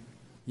們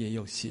也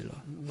有喜樂。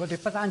我哋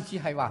不單止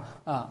係話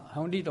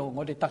喺呢度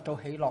我哋得到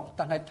喜樂，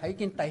但係睇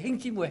見弟兄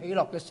姊妹喜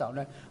樂嘅時候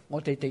咧，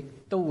我哋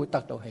都會得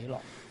到喜樂。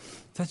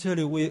在這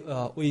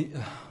裡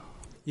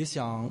也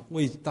想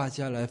為大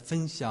家來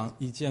分享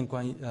一件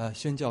關於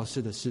宣教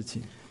士的事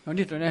情。喺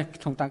呢度咧，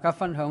同大家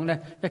分享呢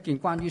一件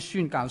關於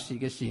宣教士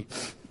嘅事。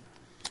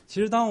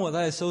其實當我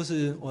在收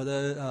拾我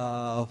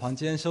的房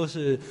間、收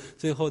拾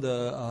最後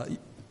的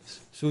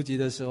書籍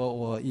的時候，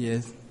我也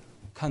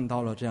看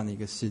到了這樣的一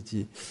個事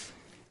蹟。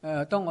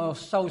當我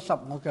收拾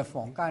我嘅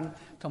房間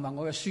同埋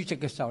我嘅書籍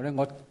嘅時候咧，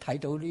我睇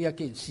到呢一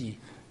件事。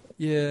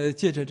也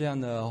借着這樣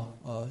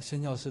的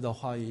宣教士的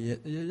話語，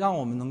也讓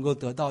我們能夠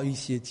得到一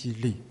些激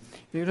勵。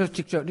亦都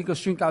藉着呢個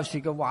宣教士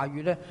嘅話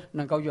語咧，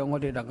能夠讓我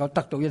哋能夠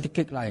得到一啲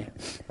激勵。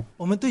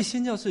我們對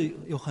宣教士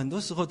有很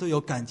多時候都有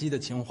感激的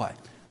情懷。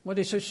我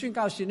哋對宣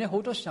教士呢，好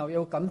多時候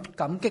有感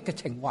激嘅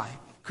情懷。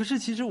可是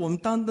其實我們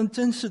當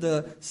真實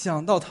的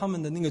想到他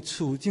們的那個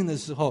處境的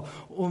時候，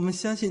我們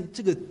相信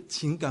這個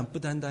情感不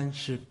單單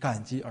是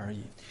感激而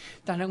已。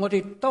但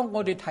係當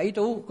我哋睇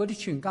到嗰啲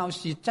傳教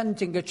士真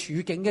正嘅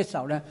處境嘅時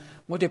候呢，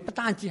我哋不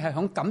單止係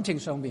喺感情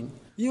上面，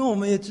因為我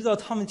們也知道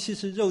他們其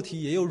實肉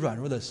體也有軟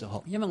弱的時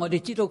候。因為我哋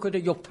知道佢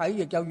哋肉體亦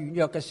有軟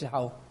弱嘅時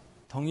候。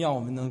同樣我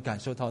們能感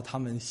受到他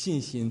們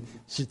信心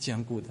是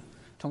堅固的。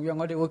同樣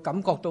我哋會感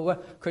覺到咧，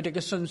佢哋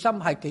嘅信心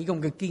係幾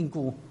咁嘅堅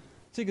固。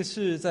這個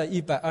是在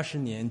120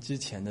年之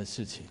前的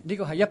事情。呢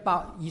個係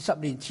120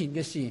年前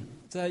嘅事。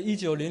在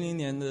1900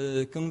年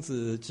的庚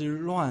子之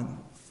亂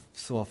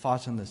所發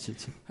生的事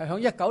情。係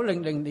喺1900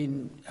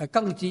年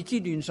庚子之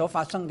亂所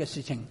發生嘅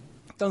事情。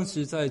當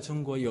時在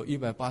中國有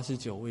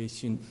189位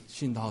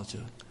殉道者。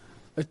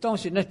當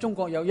時呢，中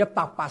國有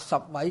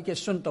180位嘅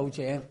殉道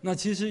者。那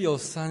其實有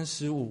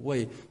35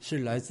位是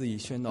來自於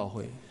宣道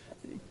會。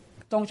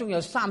當中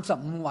有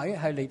35位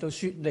係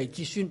嚟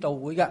自宣道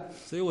會嘅，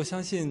所以我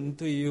相信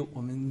對於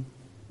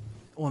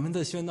我們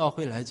的宣道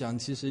會來講，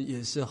其實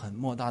也是很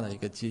莫大的一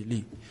個激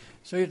勵。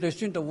所以對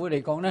宣道會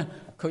嚟講呢，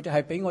佢哋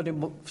係俾我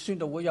哋宣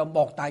道會有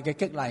莫大嘅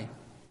激勵。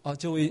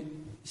這位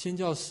宣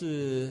教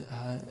士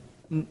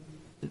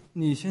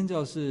女宣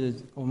教士，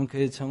我們可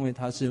以稱為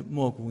她是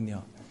莫姑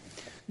娘。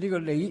呢個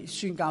女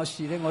宣教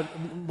士呢，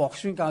莫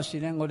宣教士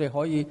呢，我哋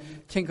可以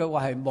稱佢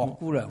話係莫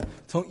姑娘。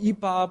從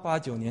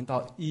1889年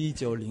到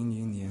1900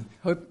年，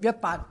去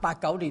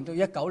1889年到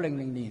1900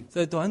年，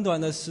在短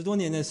短的10多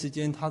年的時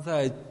間，他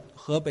在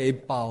河北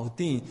保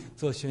定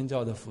做宣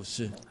教的服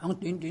事。喺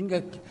短短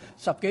嘅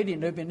10幾年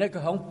裏邊呢，佢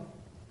喺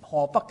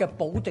河北嘅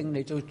保定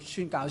嚟做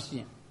宣教士。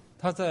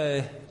他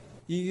在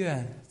醫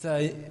院、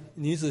在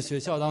女子學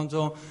校當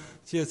中，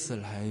借此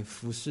來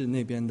服侍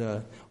那邊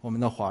的我們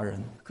的華人。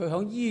佢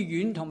喺醫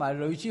院同埋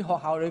女子學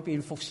校裏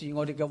邊服侍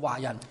我哋嘅華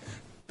人。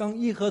當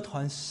義和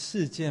團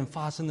事件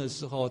發生的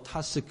時候，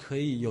他是可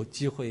以有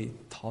機會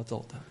逃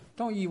走的。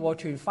當義和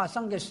團發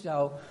生嘅時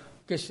候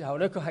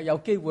呢，佢係有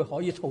機會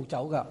可以逃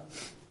走噶。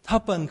他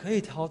本可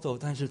以逃走，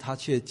但是他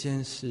却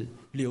堅持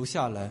留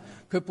下來。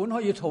佢本嚟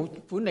可以逃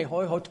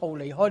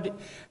離開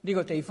呢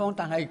個地方，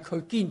但係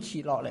佢堅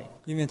持落嚟，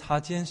因為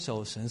他堅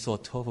守神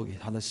所託付給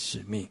他的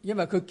使命。因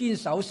為佢堅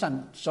守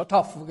神所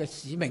託付嘅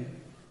使命。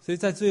所以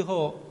在最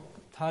後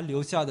他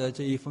留下的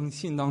這一封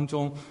信當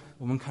中，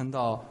我們看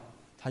到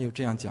他有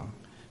這樣講。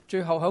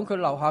最後喺佢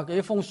留下嘅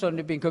一封信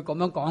裏邊，佢咁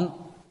樣講，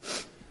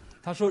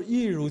他說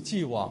一如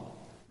既往，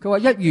佢話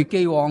一如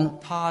既往，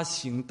他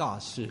行大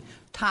事，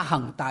他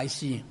行大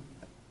事，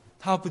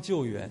他不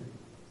救援，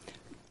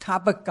他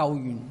不救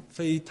援，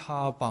非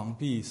他膀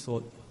臂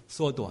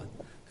縮短，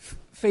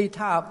非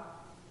他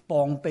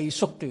膀臂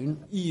縮短，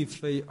亦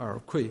非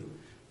耳潰，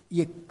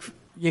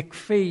亦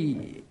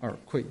非耳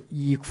潰，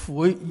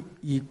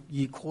而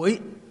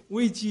潰。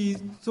危機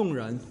縱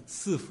然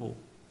四伏，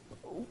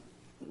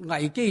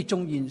危機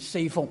縱然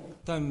四伏，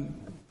但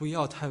不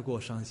要太過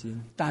傷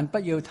心，但不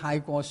要太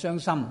過傷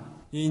心，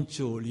因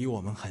主離我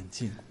們很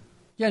近，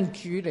因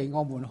主離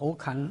我們好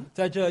近。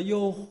在這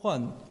憂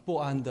患不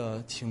安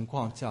的情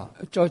況下，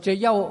在這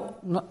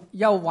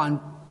憂患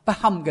不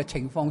堪嘅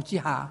情況之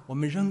下，我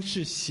們仍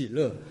是喜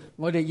樂，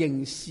我哋仍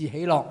是喜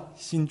樂，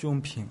心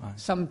中平安，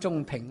心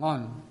中平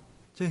安。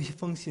這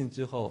封信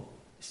之後，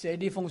寫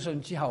呢封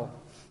信之後，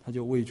他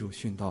就為主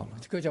殉道了。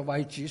佢就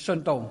為主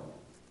殉道。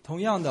同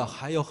樣的，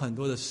還有很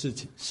多的事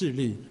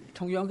例。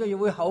同樣嘅，亦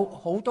會好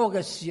多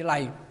嘅事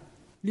例。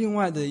另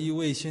外的一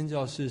位宣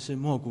教士是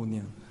莫姑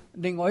娘，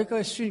另外一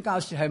個宣教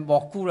士係莫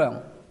姑娘，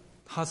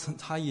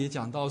他也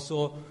講到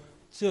說，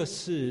這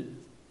是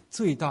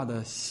最大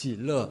的喜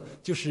樂，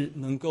就是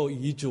能夠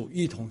與主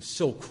一同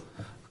受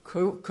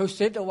苦。佢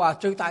寫到話，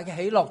最大嘅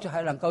喜樂就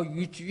係能夠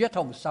與主一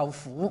同受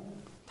苦。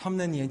他們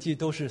的年紀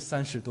都是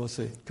30多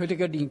歲，佢哋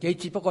嘅年紀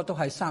只不過都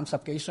係30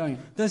幾歲。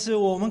但是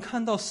我們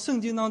看到聖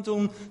經當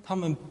中，他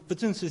們不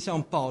正是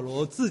像保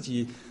羅自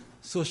己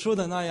所說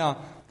的那樣，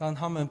當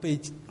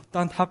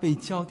他被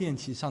澆奠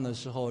其上的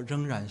時候，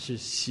仍然是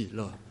喜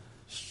樂。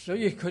所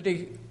以佢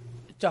哋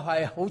就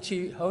係好似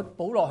喺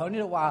保羅喺呢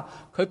度話，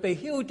佢被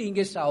澆奠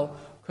嘅時候，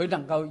佢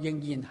能夠仍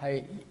然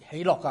係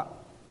喜樂噶。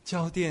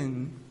澆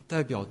奠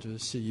代表着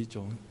是一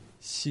種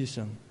犧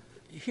牲，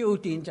澆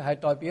奠就係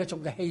代表一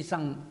種嘅犧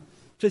牲。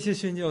這些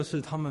宣教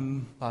士，他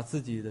們把自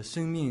己的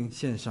生命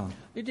獻上，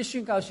呢啲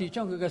宣教士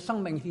將佢嘅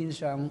生命獻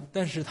上，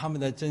但是他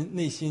們的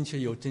內心卻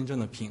有真正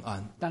的平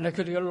安。但係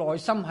佢哋嘅內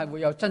心係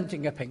會有真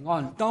正嘅平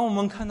安。當我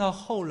們看到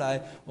後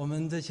來我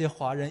們這些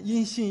華人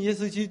因信耶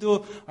穌基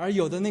督而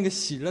有的那個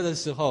喜樂的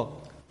時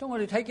候，當我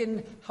哋睇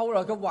見後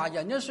來嘅華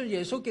人因信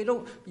耶穌基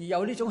督而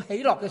有呢種喜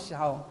樂嘅時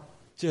候，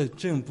這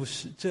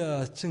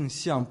正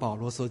像保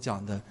羅所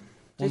講的，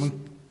我們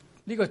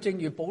呢個正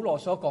如保羅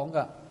所講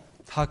嘅。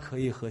他可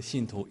以和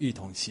信徒一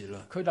同喜樂，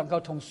佢能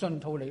夠同信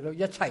徒嚟到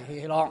一齊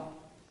喜樂，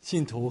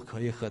信徒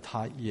可以和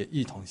他也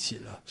一同喜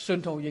樂，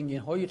信徒仍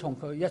然可以同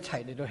佢一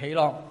齊嚟到喜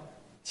樂。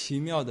奇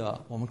妙的，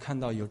我們看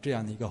到有這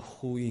樣的一個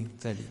呼應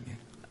在裡面。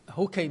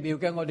好奇妙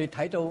嘅，我哋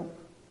睇到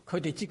佢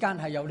哋之間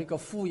係有呢個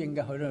呼應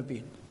嘅喺裏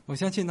邊。我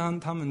相信當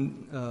他們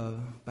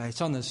擺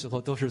上的時候，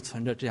都是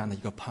存着這樣的一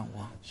個盼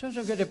望。相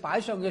信佢哋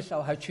擺上嘅時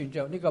候係存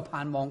着呢個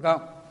盼望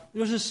噶。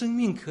若是生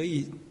命可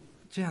以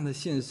這樣的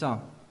獻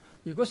上，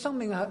如果生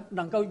命係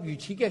能夠如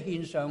此嘅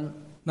獻上，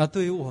那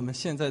對於我們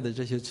現在的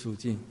這些處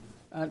境，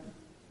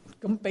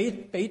咁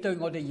比對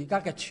我哋而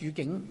家嘅處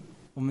境，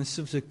我們是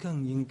不是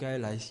更應該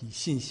來以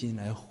信心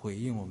來回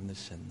應我們的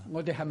神呢？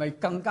我哋係咪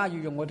更加要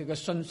用我哋嘅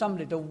信心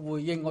嚟到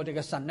回應我哋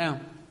嘅神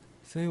呢？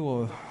冇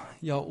我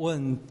要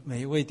問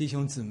每一位弟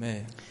兄姊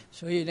妹，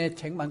所以呢，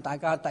請問大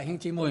家弟兄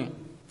姊妹，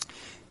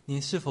你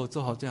是否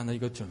做好這樣的一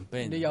個準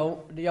備呢？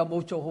你有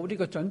冇做好呢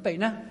個準備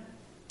呢？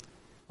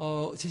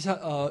接下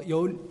來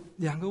有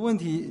兩個問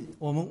題，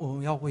我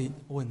們要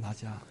問大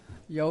家。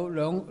有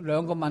兩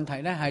個問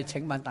題呢，係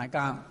請問大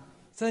家，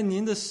在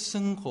您的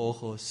生活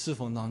和侍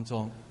奉當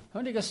中，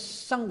喺你嘅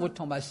生活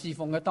同埋侍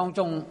奉嘅當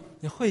中，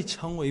你會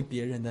成為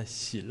別人的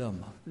喜樂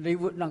嗎？你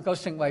會能夠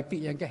成為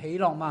別人嘅喜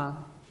樂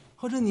嗎？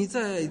或者你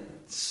在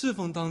侍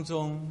奉當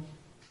中，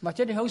或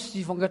者你喺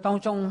侍奉嘅當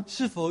中，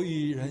是否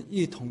與人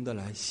一同的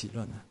來喜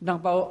樂呢？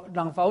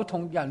能否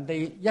同人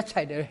哋一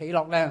齊嚟喜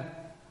樂呢？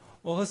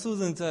我和蘇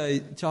振在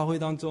教會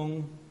當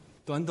中，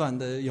短短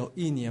的有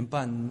1年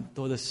半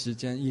多的時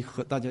間，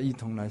和大家一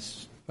同來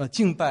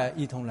敬拜，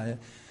一同來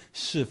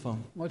侍奉。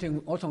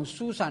我同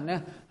蘇神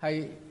呢，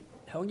係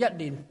喺1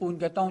年半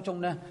嘅當中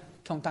呢，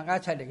同大家一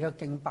齊嚟嘅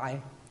敬拜。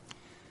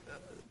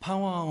盼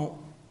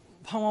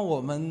望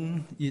我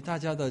們與大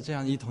家的這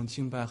樣一同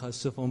敬拜和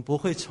侍奉，不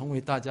會成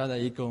為大家的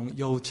一種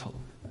憂愁。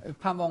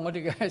盼望我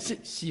哋嘅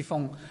侍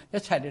奉一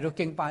齊嚟到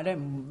敬拜呢，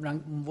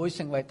唔會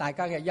成為大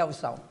家嘅憂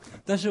愁。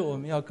但是我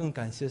們要更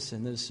感謝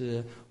神的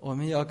是，我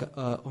們要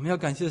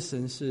感謝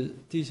神是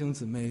弟兄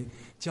姊妹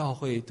教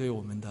會對我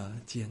們的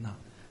接納。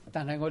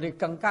但係我哋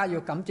更加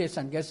要感謝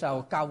神嘅時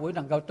候，教會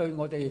能夠對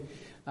我哋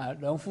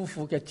兩夫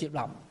婦嘅接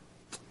納。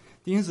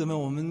弟兄姊妹，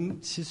我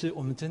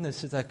們真的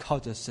是在靠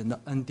着神的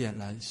恩典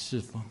來侍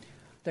奉。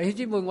弟兄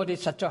姊妹，我哋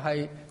實在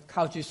係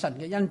靠住神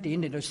嘅恩典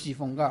嚟到侍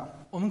奉噶。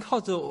我們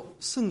靠着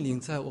聖靈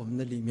在我們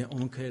的裡面，我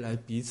們可以來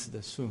彼此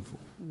的順服。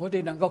我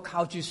哋能夠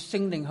靠住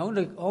聖靈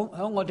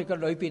響我哋嘅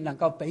裏邊，能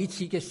夠彼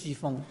此嘅侍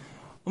奉。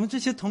我們這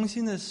些同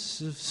心的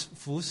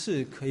服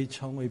事，可以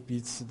成為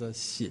彼此的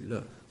喜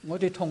樂。我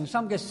哋同心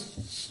嘅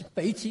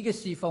彼此嘅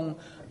侍奉，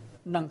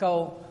能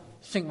夠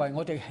成為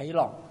我哋喜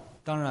樂。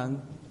當然，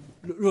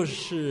若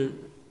是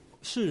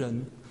世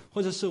人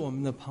或者是我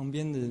們的旁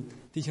邊的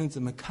弟兄姊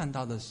妹看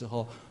到的時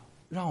候，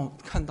讓我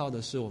看到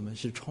的是我們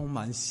是充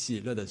滿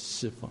喜樂的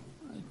侍奉。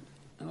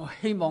我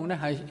希望呢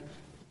係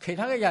其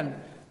他嘅人，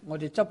我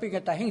哋周邊嘅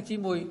弟兄姊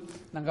妹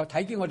能夠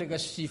睇見我哋嘅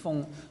侍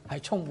奉係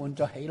充滿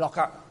咗喜樂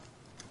噶。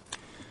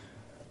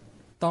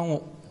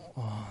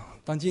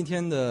當今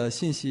天的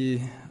信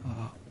息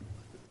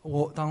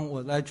當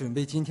我來準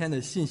備今天的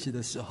信息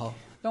的時候，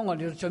當我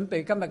哋準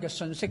備今日嘅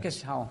信息嘅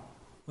時候，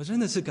我真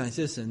的是感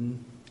謝神。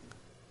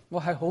我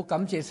係好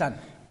感謝神，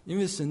因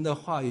為神的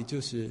話語就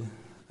是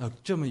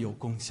這麼有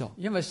功效。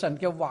因為神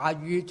嘅話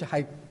語就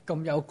係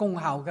咁有功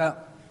效嘅。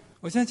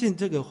我相信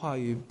這個話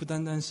語不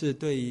單單是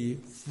對於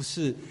服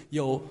侍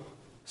有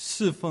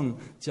侍奉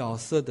角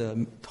色的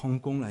同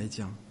工來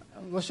講，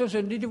我相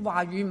信呢啲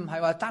話語唔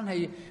係話單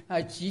係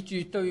指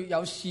住對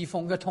有侍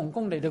奉嘅同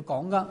工嚟到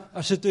講噶，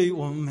而是對於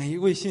我們每一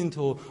位信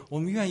徒，我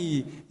們願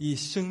意以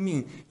生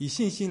命、以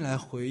信心來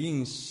回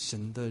應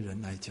神的人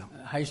來講，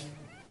係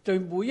對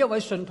每一位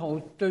信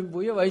徒、對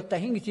每一位弟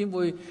兄姊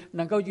妹，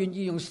能夠願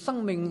意用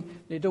生命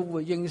嚟到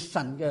回應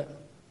神嘅。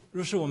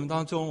若是我們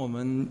當中，我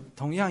們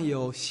同樣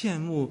有羨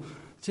慕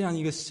這樣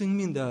一個生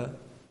命的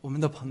我們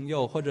的朋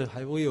友，或者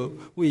還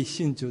未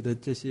信主的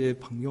這些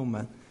朋友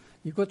們，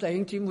如果弟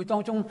兄姊妹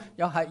當中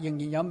仍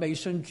然有未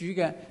信主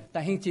嘅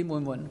弟兄姊妹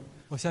們，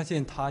我相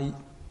信他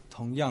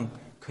同樣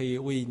可以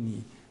為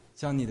你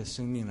將你的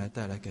生命來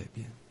帶來改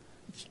變。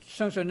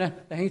相信呢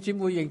弟兄姊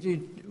妹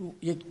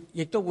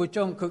亦都會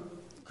將佢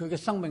嘅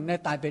生命呢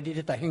帶俾呢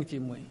啲弟兄姊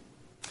妹。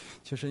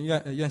就是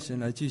願神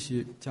來繼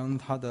續將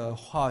他的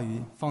話語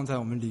放在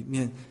我們裡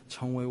面，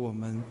成為我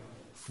們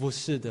服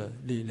侍的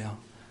力量。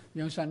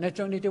讓神呢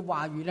將呢啲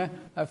話語呢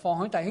係放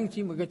喺弟兄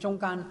姊妹嘅中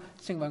間，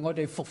成為我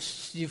哋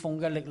侍奉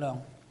嘅力量。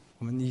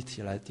我們一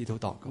起來低頭禱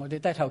告。我哋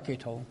低頭祈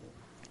禱。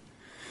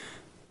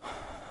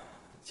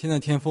親愛的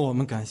天父，我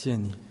們感謝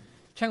你。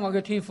親愛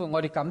嘅天父，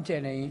我哋感謝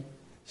你。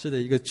是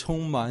的，一個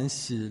充滿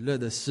喜樂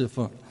的侍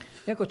奉，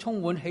一個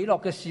充滿喜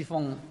樂嘅侍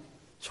奉，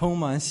充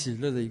滿喜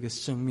樂的一個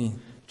生命，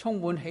充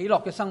滿喜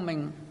樂嘅生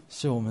命，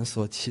是我們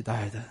所期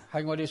待的，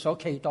係我哋所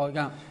期待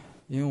嘅。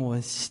因為我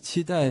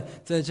期待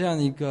在這樣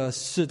一個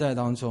世代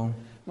當中，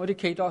我哋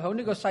期待喺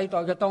呢個世代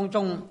嘅當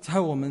中，在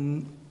我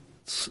們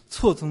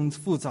錯綜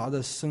複雜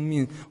的生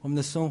命，我們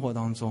的生活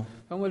當中，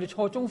喺我哋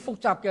錯綜複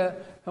雜嘅，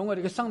喺我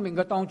哋嘅生命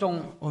嘅當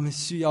中，我們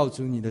需要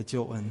主你的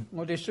救恩，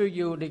我哋需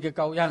要你嘅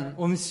救恩，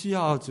我們需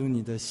要主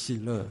你的喜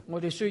樂，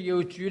我哋需要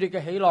主你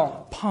嘅喜樂，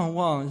盼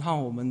望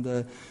讓我們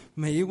的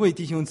每一位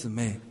弟兄姊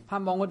妹，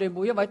盼望我哋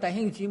每一位弟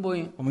兄姊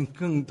妹，我們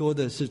更多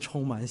的是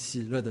充滿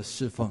喜樂的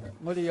侍奉，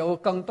我哋有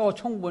更多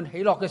充滿喜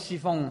樂嘅侍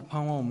奉，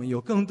盼望我們有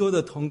更多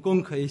的同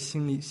工可以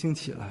興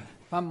起來，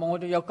盼望我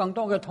哋有更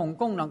多嘅同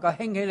工能夠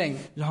興起嚟，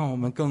讓我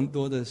們更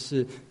多的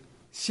是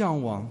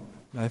向往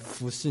來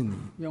服侍你，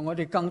讓我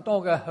哋更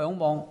多嘅向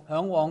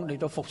往嚟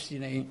到服侍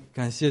你。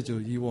感謝主，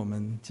以我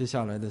們接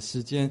下來的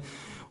時間，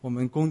我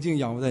們恭敬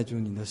仰望在主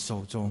你的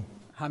手中。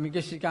下面嘅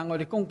時間，我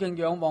哋恭敬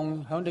仰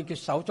望響你嘅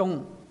手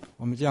中。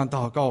我們這樣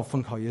禱告，奉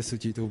靠耶穌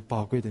基督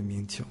寶貴的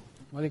名求。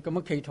我哋咁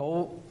樣祈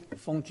禱，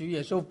奉主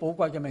耶穌寶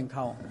貴嘅名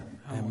求。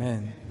阿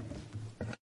門。